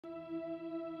Hey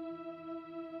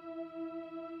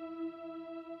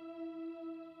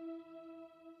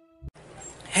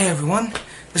everyone,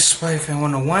 this is Spider-Fan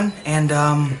 101, and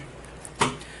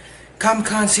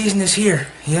Comic-Con season is here.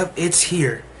 Yep, it's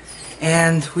here.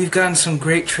 And we've gotten some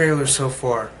great trailers so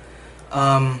far.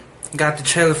 Got the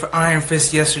trailer for Iron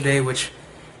Fist yesterday, which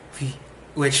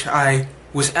I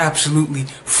was absolutely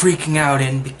freaking out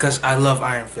in because I love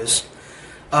Iron Fist.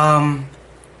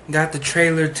 Got the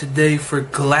trailer today for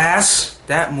Glass.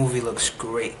 That movie looks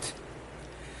great.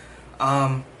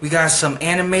 We got some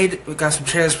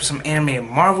trailers for some animated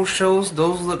Marvel shows.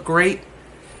 Those look great.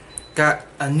 Got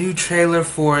a new trailer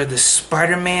for the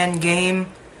Spider-Man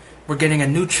game. We're getting a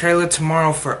new trailer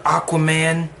tomorrow for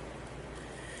Aquaman.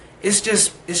 It's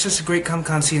just a great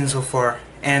Comic-Con season so far.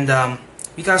 And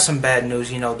we got some bad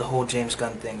news, you know, the whole James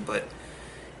Gunn thing, but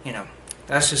you know,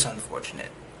 that's just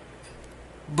unfortunate.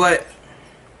 But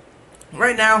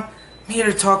right now, I'm here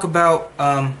to talk about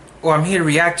or I'm here to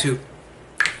react to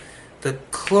the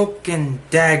Cloak and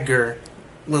Dagger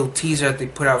little teaser that they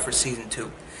put out for season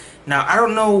 2. Now, I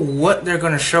don't know what they're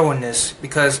going to show in this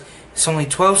because it's only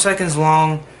 12 seconds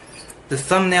long. The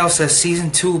thumbnail says season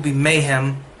 2 will be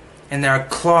mayhem, and there are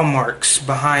claw marks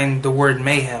behind the word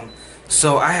mayhem.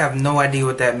 So I have no idea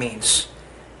what that means.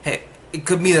 Hey, it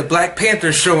could be the Black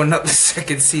Panther showing up the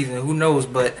second season. Who knows?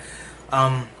 But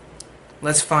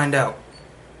let's find out.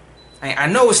 I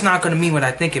know it's not going to mean what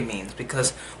I think it means,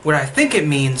 because what I think it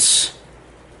means,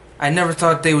 I never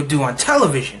thought they would do on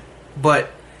television. But,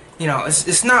 you know,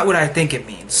 it's not what I think it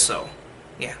means. So,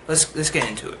 yeah, let's get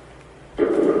into it.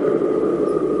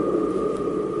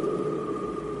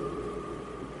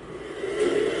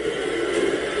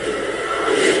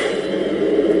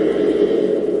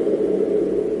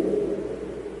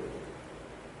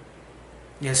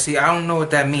 Yeah, see, I don't know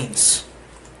what that means.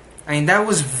 I mean, that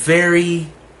was very...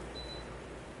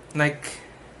 like,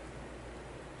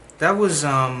 that was,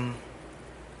 I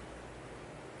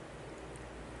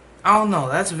don't know,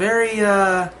 that's very,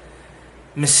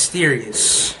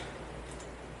 mysterious.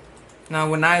 Now,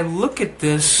 when I look at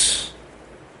this,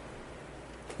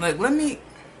 like, let me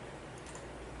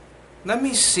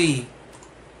see,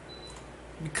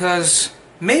 because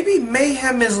maybe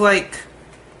Mayhem is, like,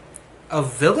 a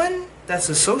villain that's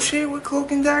associated with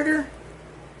Cloak and Dagger?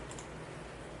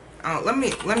 Let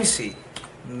me see.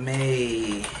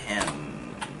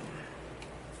 Mayhem.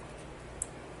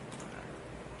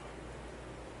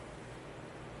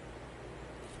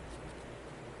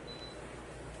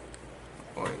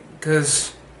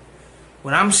 Because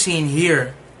what I'm seeing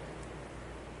here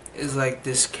is like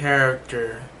this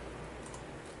character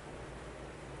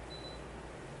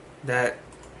that,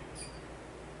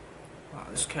 wow,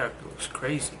 this character looks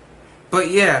crazy. But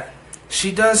yeah,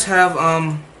 she does have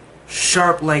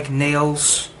sharp like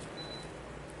nails.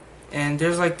 And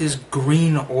there's like this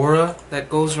green aura that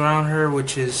goes around her,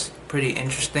 which is pretty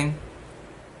interesting.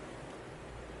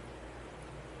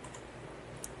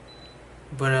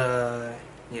 But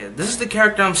yeah, this is the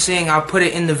character I'm seeing. I'll put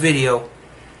it in the video.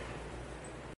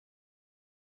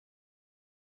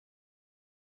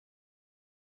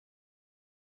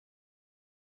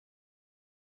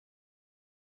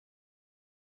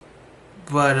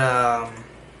 But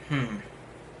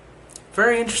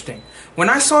very interesting. When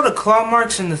I saw the claw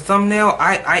marks in the thumbnail,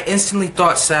 I instantly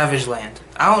thought Savage Land.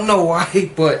 I don't know why,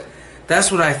 but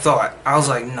that's what I thought. I was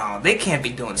like, no, they can't be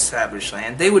doing Savage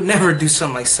Land. They would never do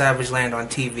something like Savage Land on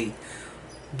TV.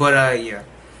 But, yeah.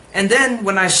 And then,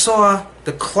 when I saw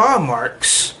the claw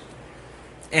marks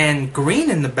and green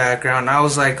in the background, I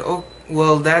was like, oh,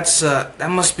 well, that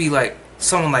must be like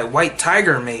someone like White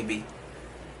Tiger, maybe.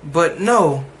 But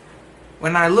no,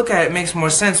 when I look at it, it makes more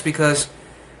sense because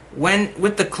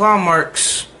with the claw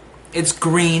marks, it's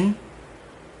green,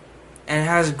 and it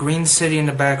has Green City in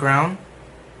the background,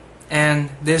 and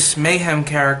this Mayhem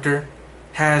character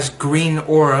has green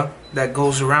aura that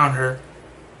goes around her,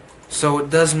 so it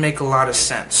does make a lot of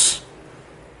sense.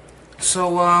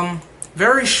 So,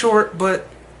 very short, but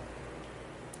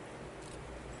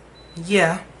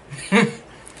yeah.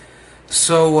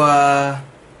 So,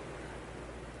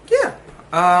 yeah,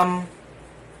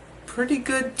 pretty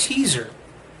good teaser.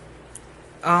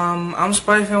 I'm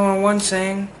Spider-Fan 101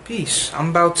 saying peace. I'm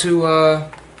about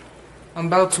to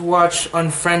watch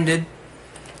Unfriended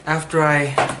after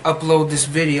I upload this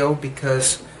video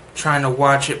because I'm trying to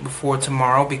watch it before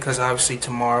tomorrow, because obviously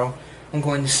tomorrow I'm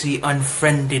going to see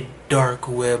Unfriended Dark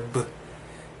Web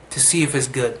to see if it's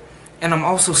good. And I'm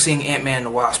also seeing Ant-Man and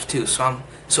the Wasp too, so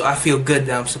I feel good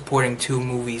that I'm supporting 2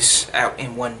 movies out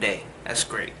in one day. That's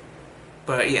great.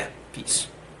 But yeah, peace.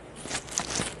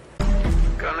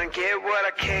 Gonna get what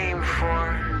I came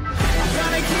for.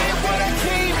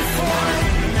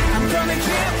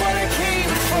 get what I came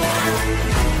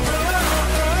for.